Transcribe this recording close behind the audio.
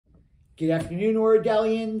Good afternoon,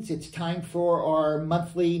 Oradellians. It's time for our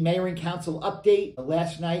monthly Mayor and Council update.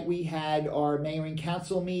 Last night we had our Mayor and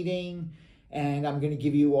Council meeting, and I'm going to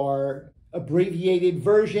give you our abbreviated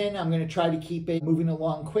version. I'm going to try to keep it moving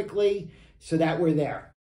along quickly so that we're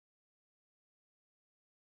there.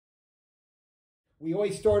 We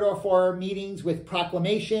always start off our meetings with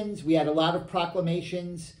proclamations. We had a lot of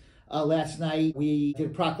proclamations last night. We did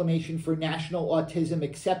a proclamation for National Autism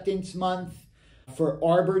Acceptance Month, for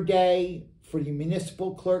Arbor Day, for the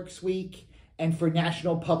Municipal Clerks Week, and for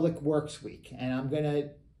National Public Works Week. And I'm going to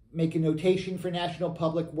make a notation for National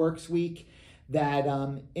Public Works Week that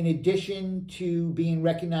in addition to being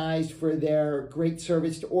recognized for their great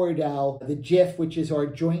service to Oradell, the JIF, which is our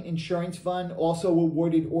joint insurance fund, also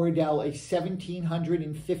awarded Oradell a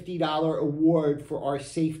 $1,750 award for our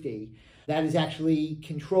safety. That is actually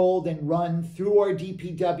controlled and run through our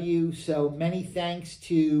DPW, so many thanks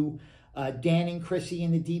to Dan and Chrissy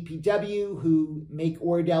in the DPW who make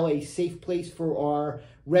Oradell a safe place for our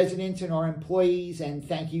residents and our employees, and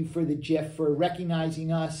thank you for the JIF for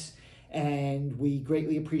recognizing us, and we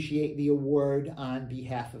greatly appreciate the award on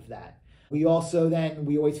behalf of that. We also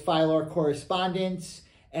we always file our correspondence,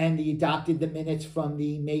 and adopted the minutes from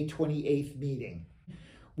the May 28th meeting.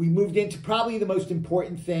 We moved into probably the most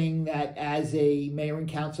important thing that as a mayor and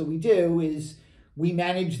council we do is we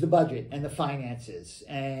manage the budget and the finances.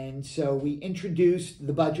 And so we introduced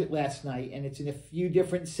the budget last night, and it's in a few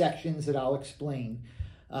different sections that I'll explain.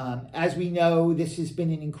 As we know, this has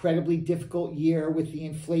been an incredibly difficult year with the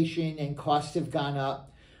inflation, and costs have gone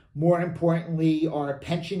up. More importantly, our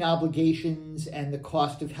pension obligations and the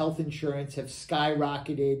cost of health insurance have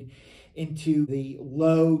skyrocketed into the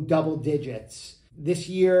low double digits. This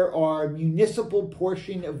year, our municipal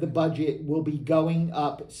portion of the budget will be going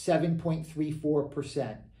up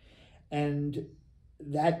 7.34%. And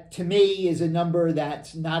that, to me, is a number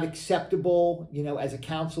that's not acceptable, as a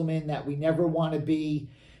councilman, that we never want to be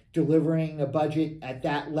delivering a budget at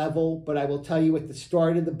that level. But I will tell you, at the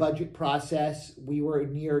start of the budget process, we were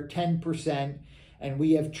near 10%, and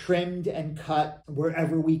we have trimmed and cut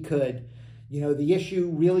wherever we could. The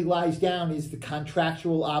issue really lies down is the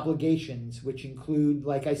contractual obligations, which include,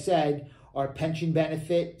 like I said, our pension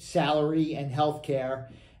benefit, salary, and health care.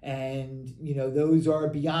 And, those are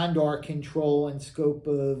beyond our control and scope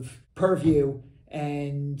of purview.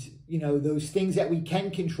 And, those things that we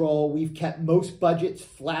can control, we've kept most budgets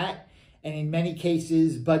flat, and in many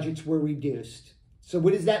cases, budgets were reduced. So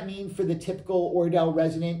what does that mean for the typical Oradell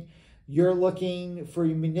resident? You're looking for a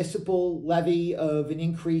municipal levy of an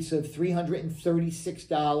increase of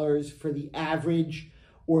 $336 for the average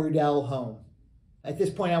Oradell home. At this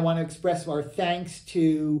point, I want to express our thanks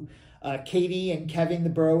to Katie and Kevin, the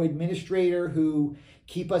borough administrator, who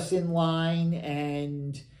keep us in line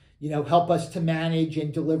and help us to manage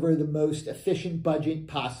and deliver the most efficient budget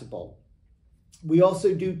possible. We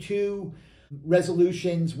also do two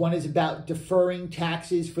resolutions. One is about deferring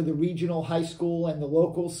taxes for the regional high school and the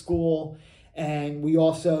local school, and we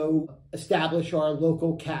also establish our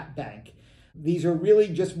local cap bank. These are really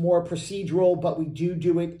just more procedural, but we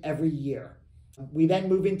do it every year. We then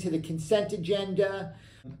move into the consent agenda.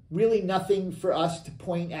 Really nothing for us to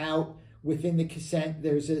point out within the consent.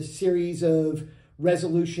 There's a series of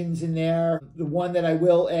resolutions in there. The one that I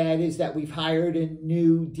will add is that we've hired a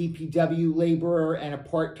new DPW laborer and a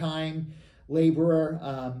part-time laborer.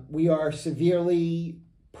 We are severely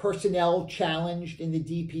personnel challenged in the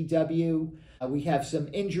DPW. We have some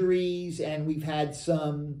injuries, and we've had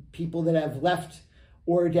some people that have left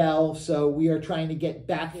Oradell, so we are trying to get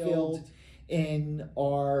backfilled in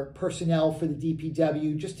our personnel for the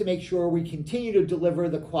DPW just to make sure we continue to deliver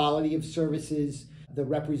the quality of services the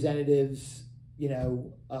representatives,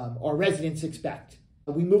 our residents expect.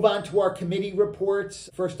 We move on to our committee reports.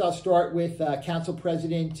 First, I'll start with Council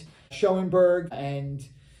President Schoenberg, and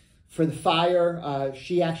for the fire,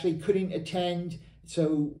 she actually couldn't attend,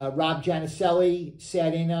 so Rob Janicelli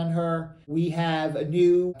sat in on her. We have a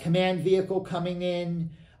new command vehicle coming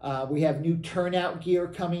in, we have new turnout gear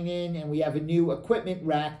coming in, and we have a new equipment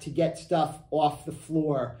rack to get stuff off the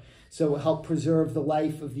floor, so it will help preserve the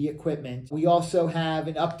life of the equipment. We also have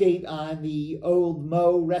an update on the Old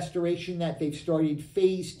Mo restoration that they've started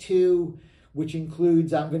phase 2, which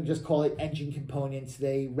includes, I'm going to just call it engine components.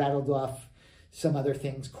 They rattled off some other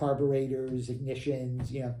things, carburetors,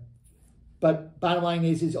 ignitions, But bottom line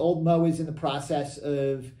is Old Mo is in the process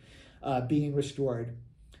of being restored.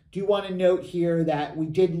 Do want to note here that we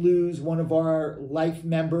did lose one of our life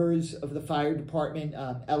members of the fire department.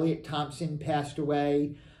 Elliot Thompson passed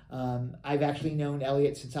away. I've actually known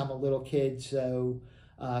Elliot since I'm a little kid, so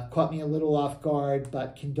Caught me a little off guard,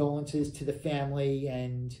 but condolences to the family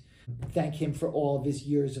and thank him for all of his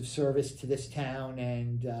years of service to this town,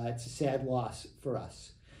 and it's a sad loss for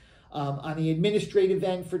us. On the administrative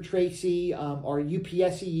end for Tracy, our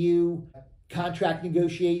UPSEU contract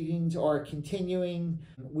negotiations are continuing.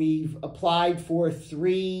 We've applied for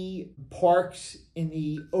 3 parks in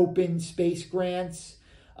the open space grants.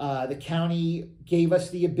 The county gave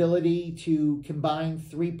us the ability to combine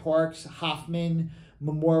 3 parks, Hoffman,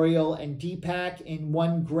 Memorial, and DPAC in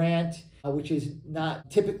one grant, which is not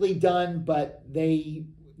typically done, but they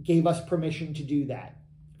gave us permission to do that.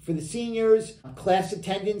 For the seniors, class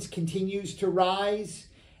attendance continues to rise,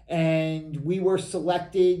 and we were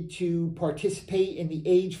selected to participate in the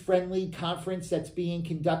age-friendly conference that's being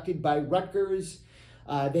conducted by Rutgers.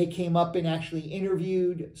 They came up and actually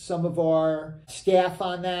interviewed some of our staff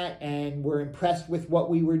on that and were impressed with what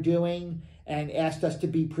we were doing and asked us to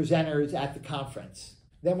be presenters at the conference.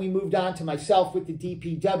 Then we moved on to myself with the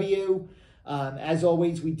DPW. As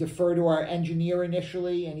always, we defer to our engineer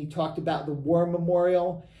initially, and he talked about the War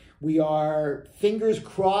Memorial. We are fingers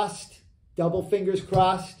crossed, double fingers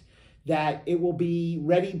crossed, that it will be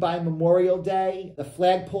ready by Memorial Day. The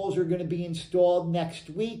flagpoles are going to be installed next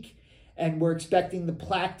week, and we're expecting the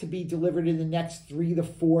plaque to be delivered in the next 3 to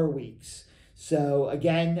 4 weeks. So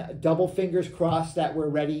again, double fingers crossed that we're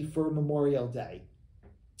ready for Memorial Day.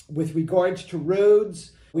 With regards to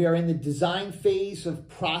roads, we are in the design phase of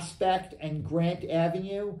Prospect and Grant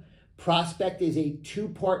Avenue. Prospect is a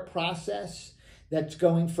 2-part process that's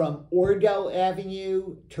going from Oradell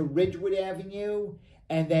Avenue to Ridgewood Avenue,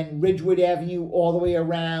 and then Ridgewood Avenue all the way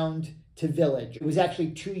around to Village. It was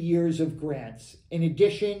actually 2 years of grants. In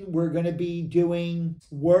addition, we're going to be doing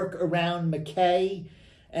work around McKay,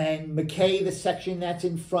 and McKay, the section that's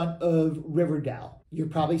in front of Riverdale. You're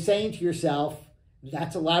probably saying to yourself,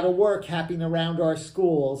 that's a lot of work happening around our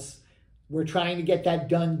schools. We're trying to get that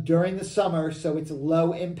done during the summer so it's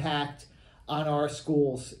low impact on our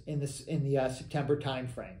schools in the September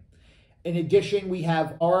timeframe. In addition, we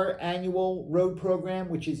have our annual road program,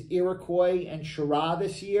 which is Iroquois and Chirac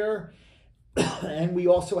this year. And we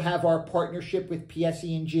also have our partnership with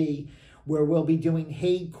PSE&G, where we'll be doing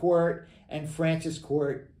Hague Court and Francis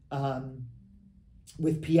Court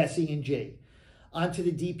with PSE&G. Onto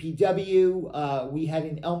the DPW, we had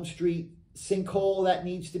an Elm Street sinkhole that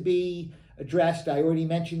needs to be addressed. I already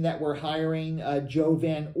mentioned that we're hiring Joe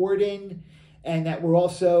Van Orden, and that we're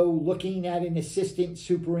also looking at an assistant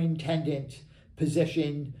superintendent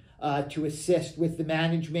position to assist with the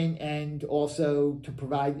management and also to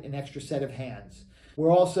provide an extra set of hands.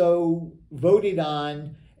 We're also voted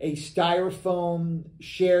on a styrofoam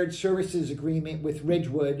shared services agreement with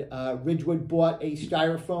Ridgewood. Ridgewood bought a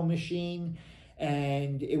styrofoam machine,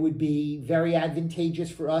 and it would be very advantageous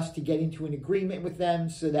for us to get into an agreement with them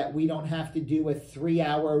so that we don't have to do a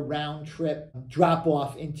 3-hour round trip drop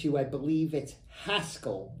off into, I believe it's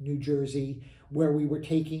Haskell, New Jersey, where we were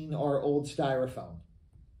taking our old styrofoam.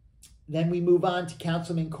 Then we move on to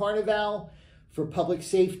Councilman Carnival for public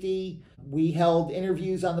safety. We held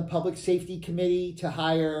interviews on the Public Safety Committee to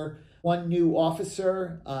hire 1 new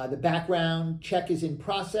officer. The background check is in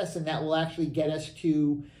process, and that will actually get us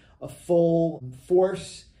to a full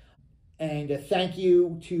force. And a thank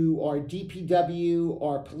you to our DPW,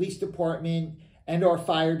 our police department, and our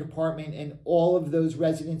fire department, and all of those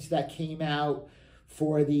residents that came out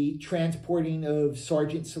for the transporting of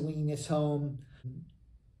Sergeant Salinas home.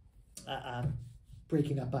 I'm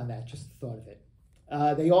breaking up on that, just the thought of it.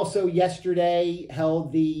 They also yesterday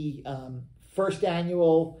held the first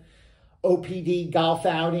annual OPD golf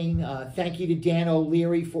outing. Thank you to Dan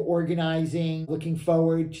O'Leary for organizing. Looking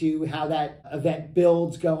forward to how that event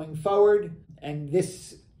builds going forward. And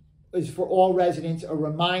this is for all residents a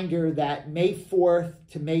reminder that May 4th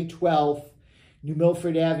to May 12th, New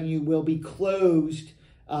Milford Avenue will be closed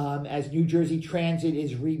as New Jersey Transit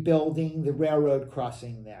is rebuilding the railroad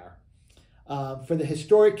crossing there. For the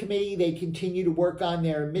Historic Committee, they continue to work on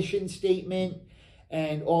their mission statement,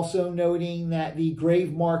 and also noting that the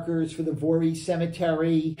grave markers for the Voorhees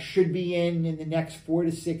Cemetery should be in the next 4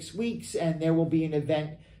 to 6 weeks, and there will be an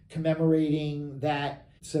event commemorating that.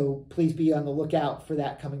 So please be on the lookout for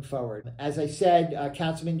that coming forward. As I said,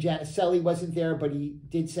 Councilman Janicelli wasn't there, but he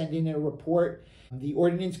did send in a report. The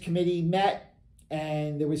Ordinance Committee met,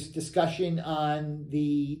 and there was discussion on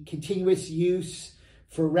the continuous use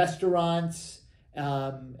for restaurants.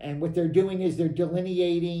 And what they're doing is they're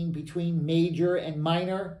delineating between major and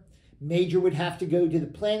minor. Major would have to go to the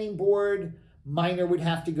planning board. Minor would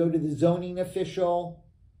have to go to the zoning official.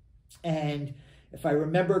 And if I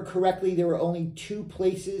remember correctly, there were only 2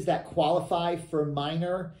 places that qualify for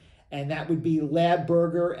minor, and that would be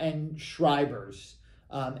Labberger and Schreiber's.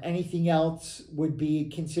 Anything else would be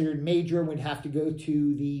considered major and would have to go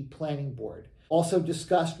to the planning board. Also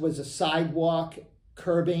discussed was a sidewalk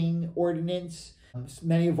curbing ordinance.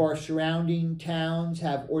 Many of our surrounding towns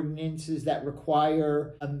have ordinances that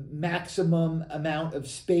require a maximum amount of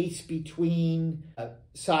space between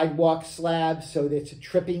sidewalk slabs, so that's a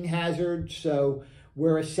tripping hazard. So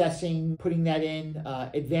we're assessing putting that in.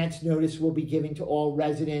 Advance notice will be given to all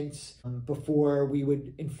residents before we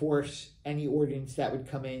would enforce any ordinance that would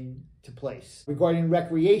come into place. Regarding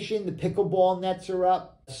recreation, the pickleball nets are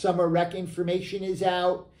up. Summer rec information is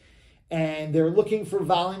out. And they're looking for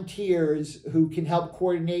volunteers who can help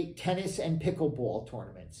coordinate tennis and pickleball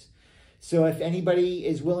tournaments. So if anybody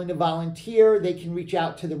is willing to volunteer, they can reach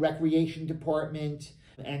out to the Recreation Department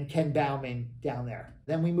and Ken Bauman down there.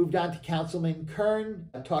 Then we moved on to Councilman Kern,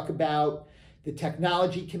 talk about the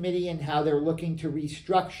Technology Committee and how they're looking to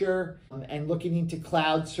restructure and looking into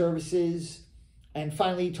cloud services. And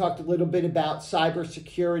finally, he talked a little bit about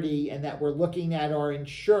cybersecurity and that we're looking at our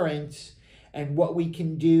insurance and what we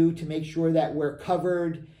can do to make sure that we're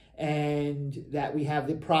covered and that we have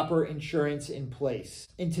the proper insurance in place.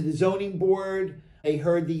 Into the zoning board, they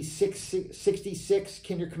heard the 666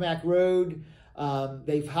 Kinderkamack Road.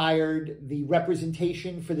 They've hired the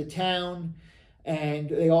representation for the town, and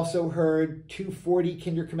they also heard 240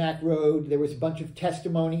 Kinderkamack Road. There was a bunch of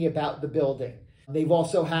testimony about the building. They've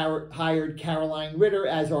also hired Caroline Ritter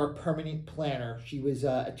as our permanent planner. She was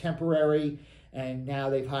a temporary, and now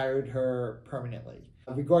they've hired her permanently.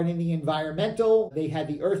 Regarding the environmental, they had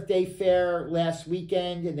the Earth Day Fair last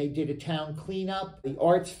weekend and they did a town cleanup. The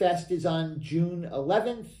Arts Fest is on June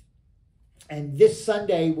 11th. And this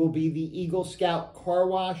Sunday will be the Eagle Scout car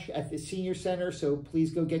wash at the Senior Center, so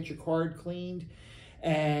please go get your card cleaned.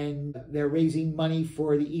 And they're raising money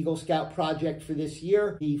for the Eagle Scout project for this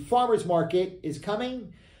year. The farmers market is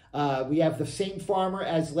coming. We have the same farmer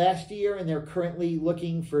as last year, and they're currently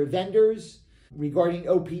looking for vendors. Regarding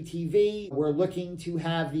OPTV, we're looking to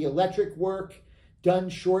have the electric work done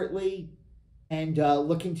shortly and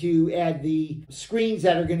looking to add the screens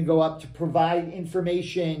that are going to go up to provide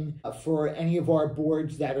information for any of our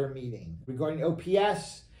boards that are meeting. Regarding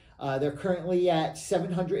OPS, they're currently at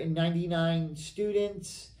 799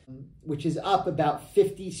 students, which is up about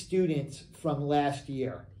 50 students from last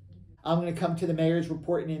year. I'm going to come to the mayor's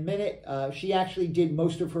report in a minute. She actually did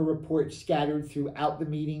most of her report scattered throughout the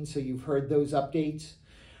meeting, so you've heard those updates.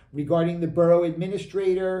 Regarding the borough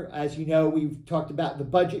administrator, as you know, we've talked about the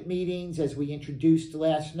budget meetings as we introduced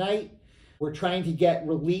last night. We're trying to get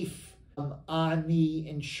relief on the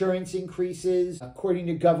insurance increases. According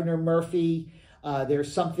to Governor Murphy,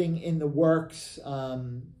 there's something in the works.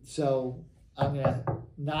 So I'm going to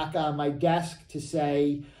knock on my desk to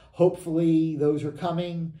say, hopefully those are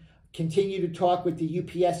coming. Continue to talk with the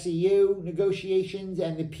UPSEU negotiations,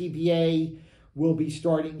 and the PBA will be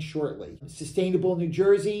starting shortly. Sustainable New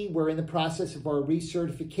Jersey, we're in the process of our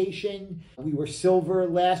recertification. We were silver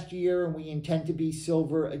last year, and we intend to be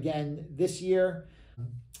silver again this year.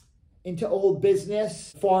 Into old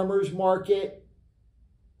business, farmers market,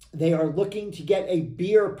 they are looking to get a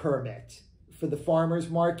beer permit for the farmers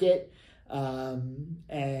market,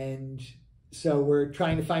 and so we're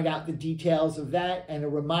trying to find out the details of that, and a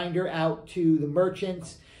reminder out to the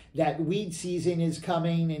merchants that weed season is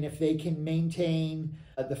coming, and if they can maintain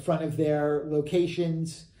the front of their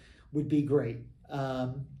locations would be great.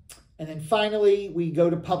 And then finally, we go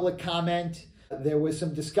to public comment. There was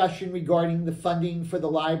some discussion regarding the funding for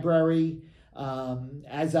the library.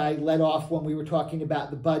 As I led off when we were talking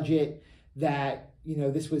about the budget, that, you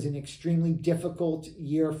know, this was an extremely difficult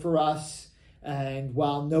year for us. And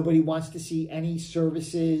while nobody wants to see any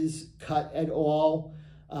services cut at all,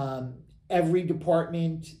 every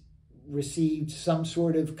department received some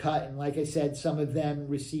sort of cut. And like I said, some of them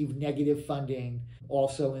received negative funding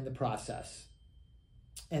also in the process.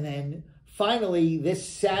 And then finally, this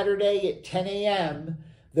Saturday at 10 a.m.,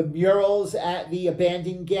 the murals at the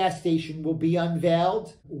abandoned gas station will be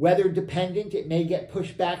unveiled. Weather dependent, it may get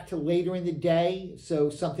pushed back to later in the day, so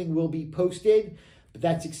something will be posted. But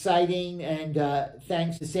that's exciting, and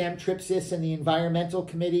thanks to Sam Tripsis and the Environmental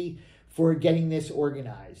Committee for getting this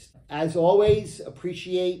organized. As always,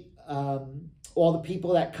 appreciate all the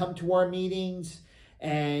people that come to our meetings,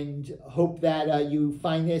 and hope that you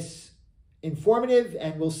find this informative,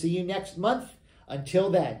 and we'll see you next month. Until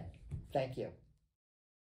then, thank you.